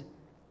soldiers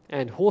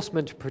and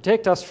horsemen to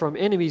protect us from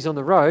enemies on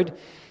the road,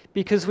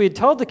 because we had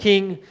told the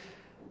king,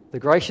 the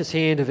gracious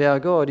hand of our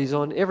God is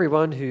on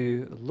everyone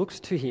who looks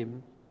to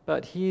him,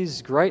 but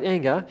his great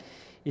anger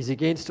is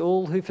against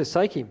all who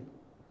forsake him.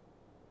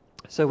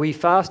 So we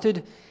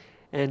fasted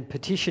and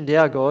petitioned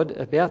our God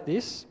about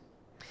this,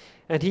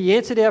 and he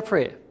answered our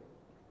prayer.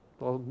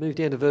 I'll move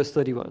down to verse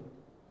 31.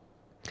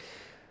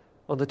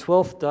 On the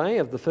 12th day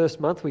of the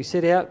first month, we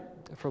set out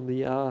from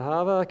the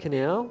Ahava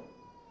canal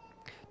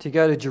to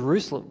go to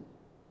Jerusalem.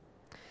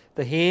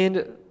 The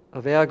hand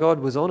of our God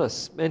was on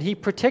us, and he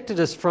protected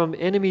us from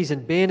enemies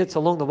and bandits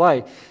along the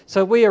way.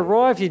 So we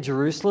arrived in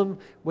Jerusalem,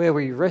 where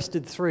we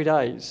rested 3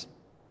 days.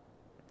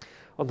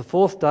 On the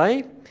 4th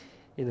day,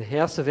 in the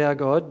house of our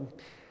God,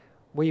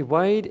 We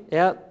weighed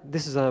out,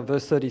 this is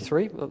verse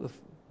 33,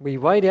 we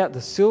weighed out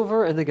the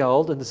silver and the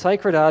gold and the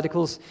sacred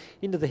articles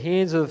into the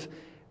hands of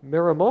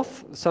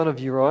Meremoth, son of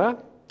Uriah,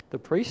 the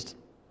priest.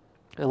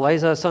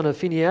 Eleazar, son of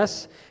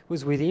Phinehas,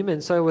 was with him,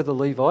 and so were the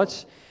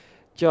Levites,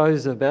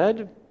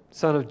 Jozabad,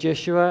 son of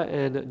Jeshua,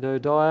 and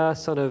Nodiah,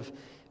 son of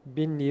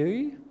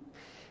Binnui.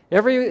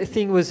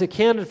 Everything was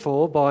accounted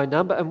for by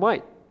number and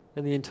weight,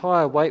 and the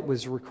entire weight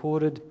was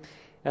recorded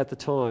at the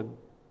time.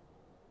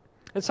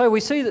 And so we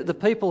see that the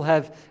people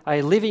have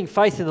a living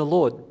faith in the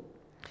Lord,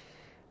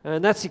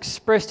 and that's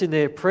expressed in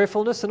their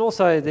prayerfulness and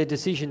also their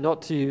decision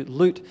not to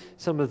loot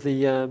some of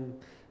the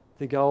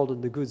gold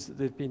and the goods that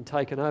they've been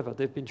taken over.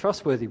 They've been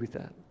trustworthy with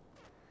that.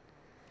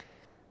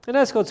 And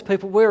as God's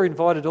people, we're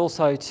invited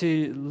also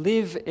to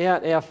live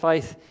out our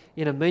faith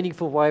in a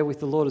meaningful way with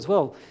the Lord as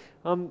well.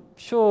 I'm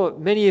sure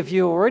many of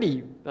you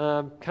already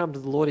come to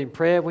the Lord in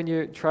prayer when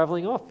you're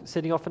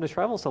setting off on a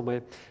travel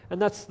somewhere.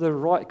 And that's the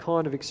right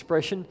kind of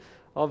expression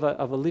of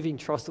a living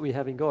trust that we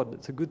have in God.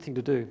 It's a good thing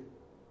to do.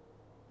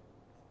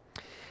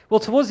 Well,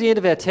 towards the end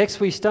of our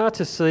text, we start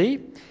to see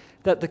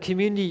that the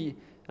community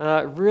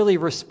really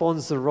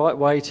responds the right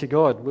way to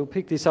God. We'll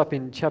pick this up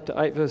in chapter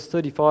 8, verse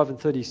 35 and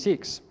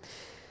 36.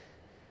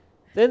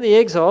 Then the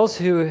exiles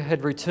who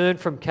had returned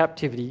from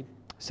captivity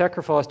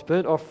sacrificed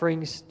burnt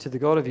offerings to the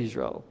God of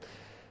Israel.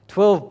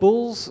 12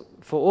 bulls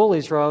for all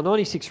Israel,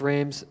 96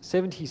 rams,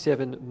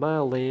 77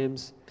 male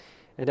lambs,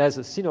 and as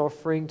a sin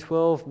offering,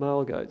 12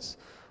 male goats.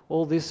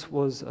 All this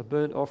was a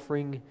burnt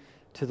offering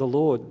to the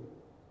Lord.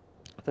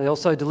 They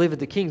also delivered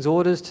the king's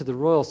orders to the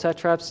royal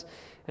satraps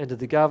and to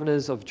the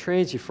governors of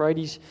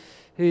Trans-Euphrates,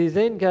 who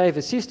then gave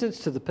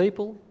assistance to the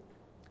people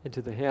and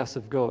to the house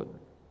of God.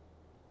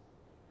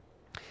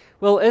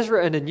 Well,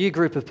 Ezra and a new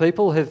group of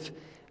people have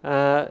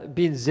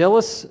been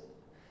zealous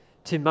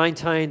to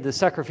maintain the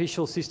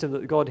sacrificial system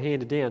that God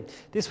handed down.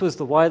 This was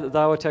the way that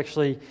they were to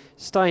actually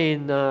stay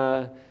in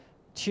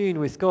tune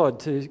with God,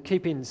 to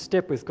keep in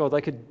step with God.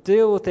 They could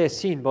deal with their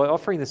sin by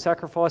offering the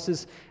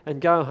sacrifices and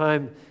go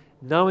home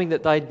knowing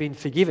that they'd been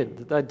forgiven,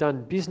 that they'd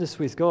done business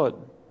with God.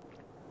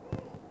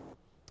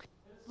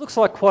 It looks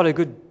like quite a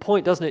good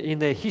point, doesn't it, in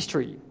their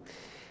history.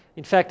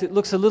 In fact, it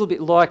looks a little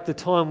bit like the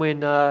time when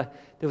there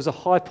was a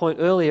high point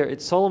earlier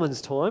at Solomon's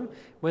time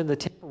when the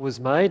temple was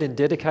made and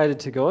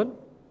dedicated to God.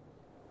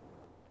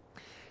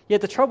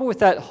 Yet the trouble with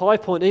that high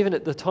point, even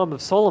at the time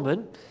of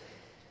Solomon,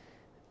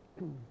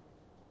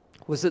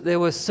 was that there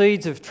were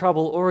seeds of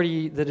trouble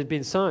already that had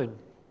been sown.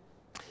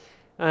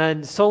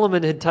 And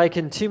Solomon had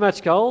taken too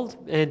much gold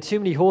and too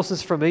many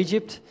horses from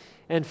Egypt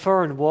and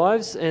foreign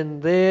wives,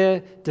 and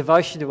their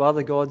devotion to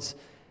other gods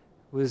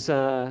was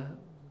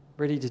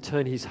ready to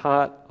turn his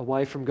heart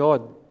away from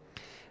God.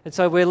 And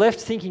so we're left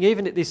thinking,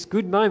 even at this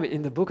good moment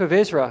in the book of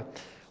Ezra,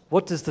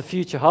 what does the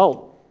future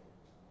hold?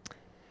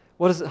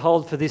 What does it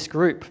hold for this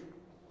group?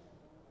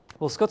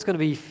 Well, Scott's going to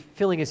be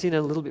filling us in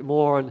a little bit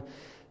more on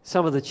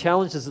some of the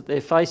challenges that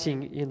they're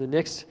facing in the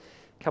next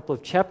couple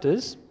of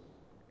chapters.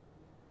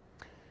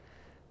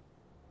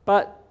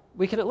 But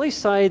we can at least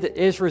say that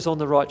Ezra is on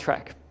the right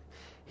track.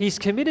 He's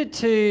committed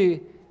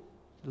to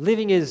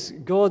living as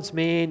God's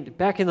man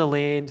back in the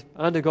land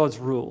under God's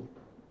rule.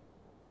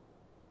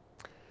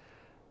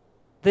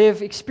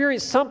 They've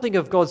experienced something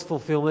of God's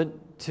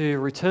fulfillment to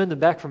return them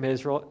back from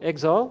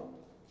exile.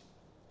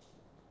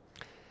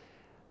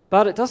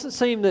 But it doesn't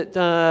seem that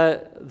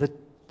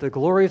the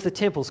glory of the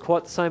temple is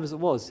quite the same as it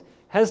was.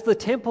 Has the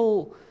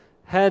temple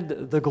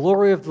had the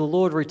glory of the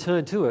Lord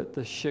returned to it?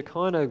 The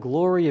Shekinah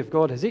glory of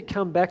God, has it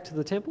come back to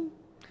the temple?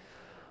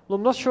 Well,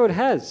 I'm not sure it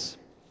has.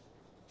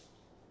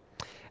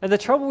 And the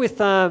trouble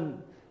with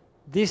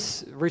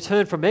this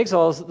return from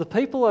exile is that the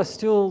people are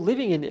still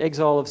living in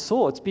exile of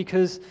sorts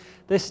because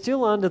they're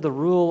still under the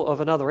rule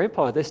of another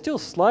empire. They're still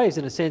slaves,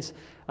 in a sense,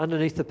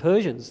 underneath the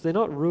Persians. They're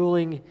not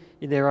ruling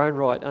in their own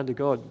right under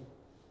God.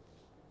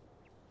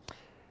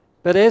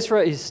 But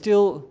Ezra is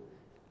still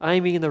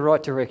aiming in the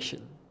right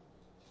direction.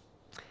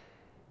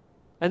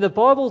 And the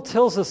Bible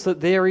tells us that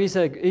there is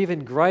an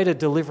even greater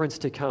deliverance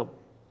to come.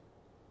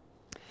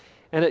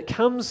 And it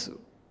comes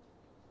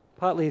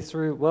partly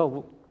through,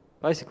 well,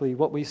 basically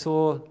what we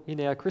saw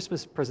in our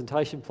Christmas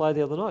presentation play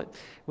the other night.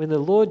 When the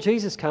Lord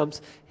Jesus comes,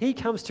 he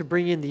comes to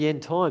bring in the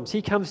end times.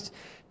 He comes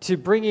to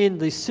bring in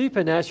the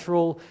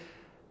supernatural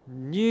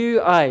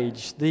new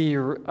age,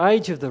 the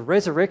age of the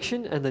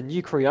resurrection and the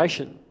new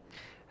creation.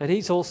 And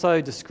he's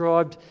also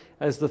described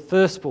as the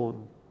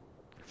firstborn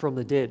from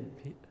the dead,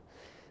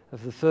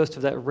 of the first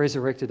of that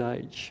resurrected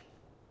age.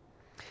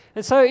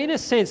 And so, in a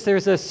sense, there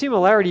is a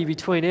similarity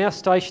between our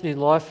station in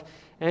life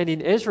and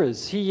in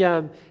Ezra's. He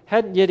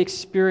hadn't yet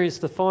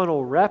experienced the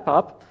final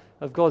wrap-up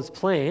of God's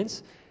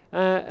plans.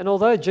 And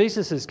although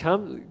Jesus has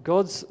come,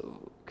 God's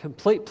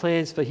complete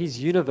plans for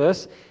his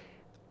universe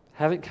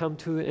haven't come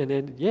to an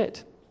end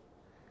yet.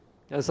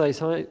 As they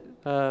say,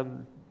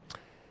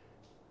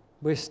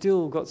 we've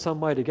still got some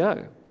way to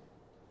go.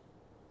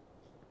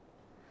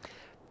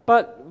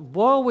 But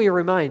while we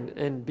remain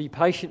and be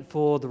patient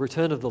for the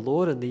return of the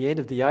Lord and the end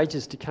of the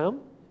ages to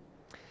come,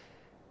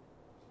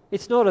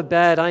 It's not a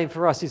bad aim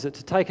for us, is it,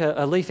 to take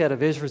a leaf out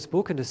of Ezra's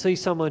book and to see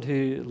someone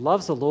who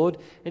loves the Lord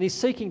and is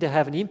seeking to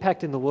have an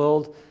impact in the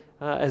world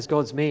as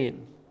God's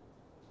man.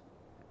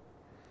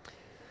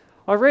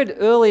 I read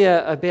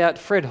earlier about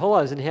Fred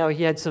Hollows and how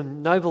he had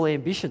some noble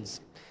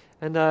ambitions.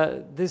 And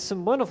there's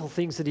some wonderful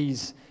things that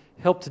he's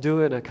helped to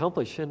do and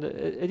accomplish, and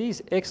it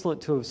is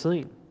excellent to have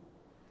seen.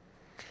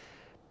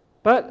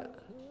 But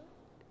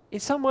in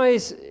some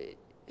ways,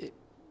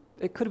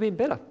 it could have been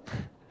better.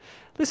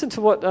 Listen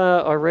to what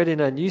I read in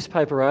a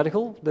newspaper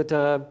article that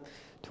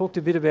talked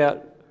a bit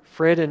about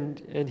Fred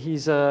and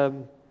his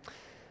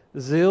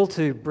zeal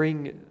to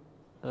bring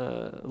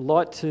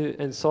light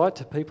and sight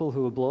to people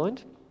who are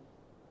blind.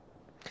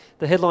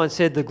 The headline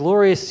said, "The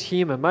glorious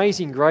hymn,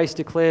 Amazing Grace,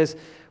 declares,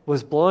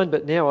 was blind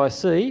but now I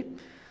see.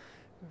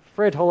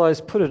 Fred Hollows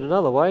put it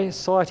another way,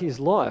 sight is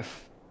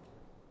life."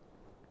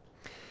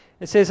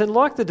 It says, and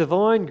like the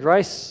divine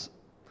grace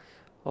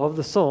of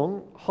the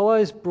song,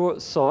 Hollows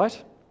brought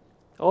sight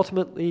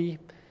ultimately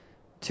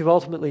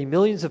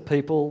millions of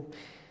people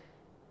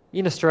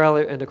in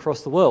Australia and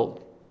across the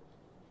world.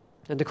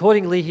 And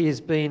accordingly, he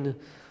has been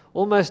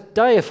almost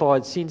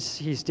deified since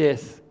his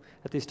death.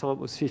 At this time, it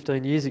was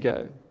 15 years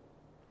ago.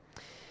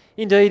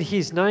 Indeed,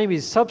 his name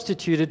is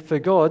substituted for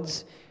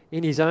God's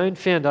in his own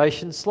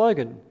foundation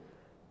slogan,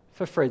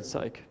 for Fred's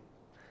sake.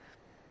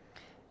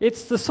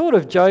 It's the sort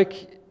of joke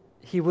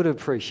he would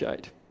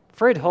appreciate.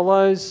 Fred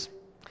Hollows,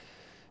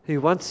 who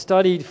once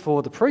studied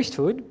for the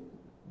priesthood,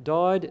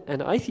 died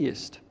an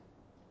atheist.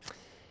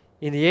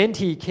 In the end,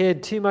 he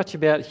cared too much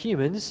about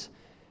humans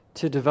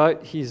to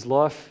devote his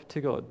life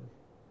to God.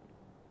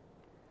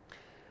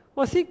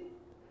 Well, I think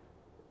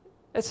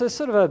it's a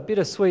sort of a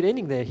bittersweet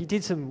ending there. He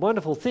did some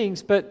wonderful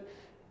things, but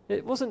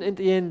it wasn't at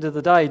the end of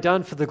the day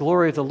done for the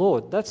glory of the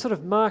Lord. That sort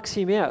of marks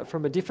him out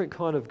from a different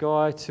kind of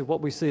guy to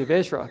what we see of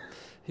Ezra,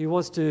 who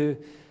wants to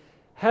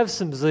have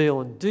some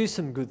zeal and do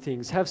some good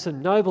things, have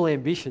some noble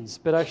ambitions,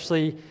 but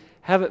actually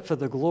have it for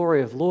the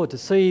glory of the Lord, to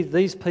see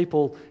these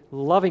people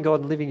loving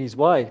God and living his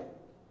way.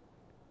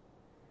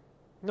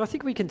 And I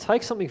think we can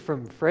take something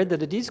from Fred,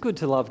 that it is good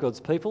to love God's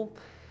people,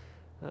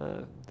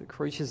 the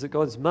creatures that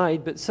God's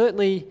made, but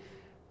certainly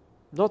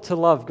not to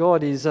love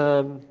God is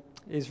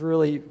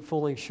really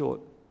falling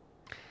short.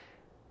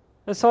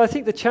 And so I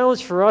think the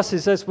challenge for us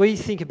is, as we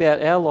think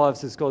about our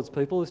lives as God's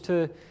people, is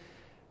to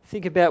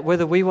think about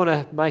whether we want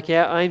to make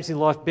our aims in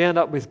life bound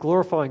up with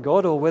glorifying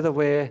God, or whether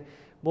we're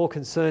more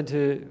concerned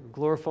to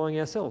glorifying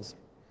ourselves.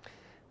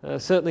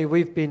 Certainly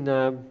we've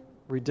been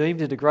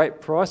redeemed at a great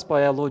price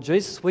by our Lord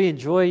Jesus. We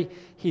enjoy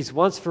his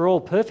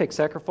once-for-all perfect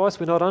sacrifice.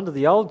 We're not under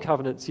the old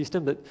covenant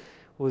system that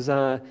was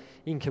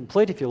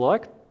incomplete, if you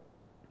like.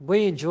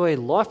 We enjoy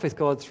life with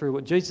God through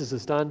what Jesus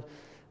has done.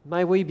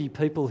 May we be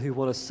people who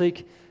want to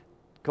seek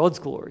God's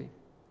glory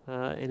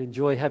and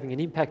enjoy having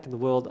an impact in the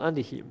world under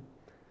him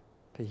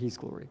for his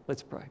glory.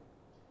 Let's pray.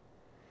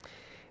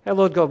 Our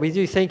Lord God, we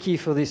do thank you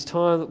for this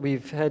time that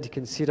we've had to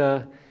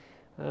consider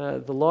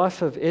the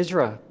life of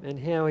Ezra and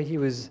how he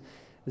was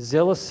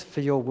zealous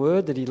for your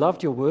word, that he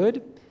loved your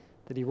word,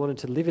 that he wanted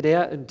to live it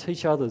out and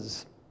teach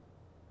others.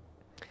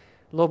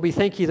 Lord, we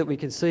thank you that we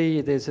can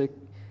see there's a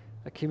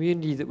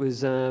community that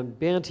was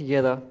bound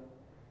together,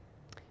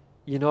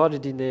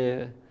 united in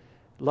their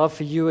love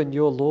for you and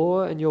your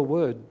law and your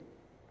word.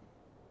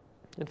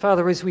 And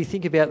Father, as we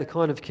think about the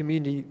kind of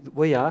community that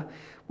we are,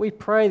 we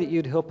pray that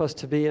you'd help us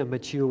to be a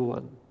mature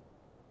one.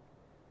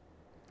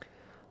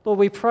 Lord,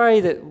 we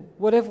pray that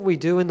whatever we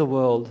do in the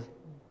world,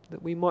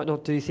 that we might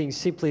not do things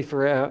simply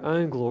for our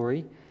own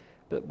glory,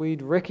 but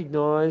we'd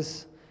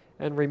recognise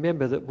and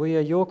remember that we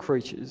are your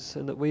creatures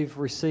and that we've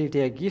received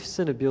our gifts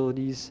and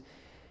abilities,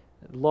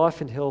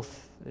 life and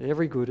health, and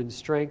every good and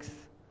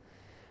strength,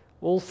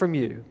 all from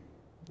you.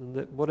 And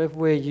that whatever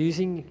we're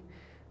using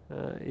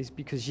is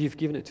because you've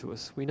given it to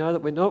us. We know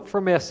that we're not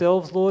from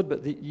ourselves, Lord,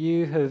 but that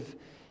you have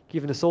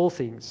given us all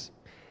things.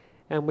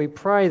 And we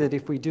pray that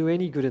if we do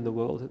any good in the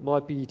world, it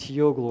might be to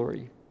your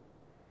glory.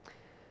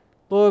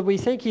 Lord, we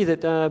thank you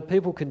that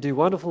people can do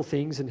wonderful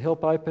things and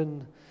help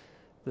open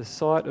the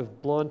sight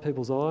of blind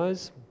people's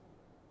eyes.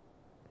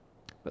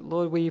 But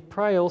Lord, we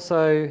pray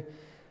also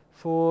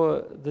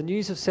for the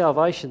news of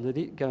salvation, that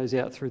it goes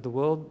out through the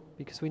world,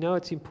 because we know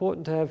it's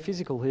important to have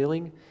physical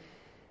healing,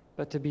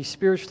 but to be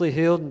spiritually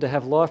healed and to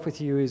have life with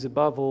you is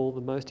above all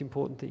the most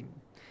important thing.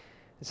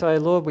 And so,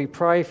 Lord, we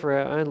pray for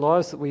our own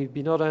lives that we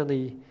be not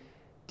only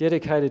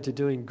dedicated to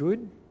doing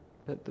good,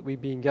 but that we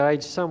be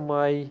engaged some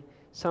way,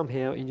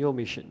 somehow in your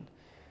mission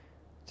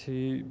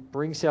to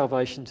bring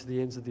salvation to the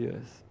ends of the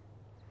earth.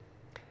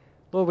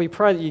 Lord, we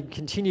pray that you'd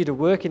continue to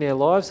work in our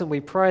lives, and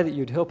we pray that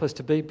you'd help us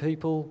to be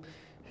people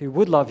who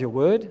would love your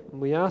word. And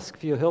we ask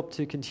for your help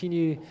to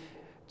continue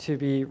to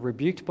be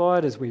rebuked by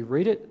it as we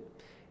read it,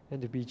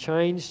 and to be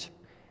changed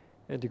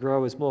and to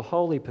grow as more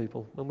holy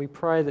people. And we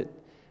pray that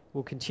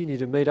we'll continue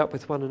to meet up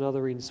with one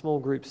another in small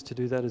groups to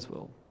do that as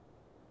well.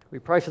 We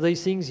pray for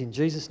these things in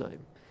Jesus' name.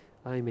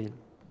 Amen.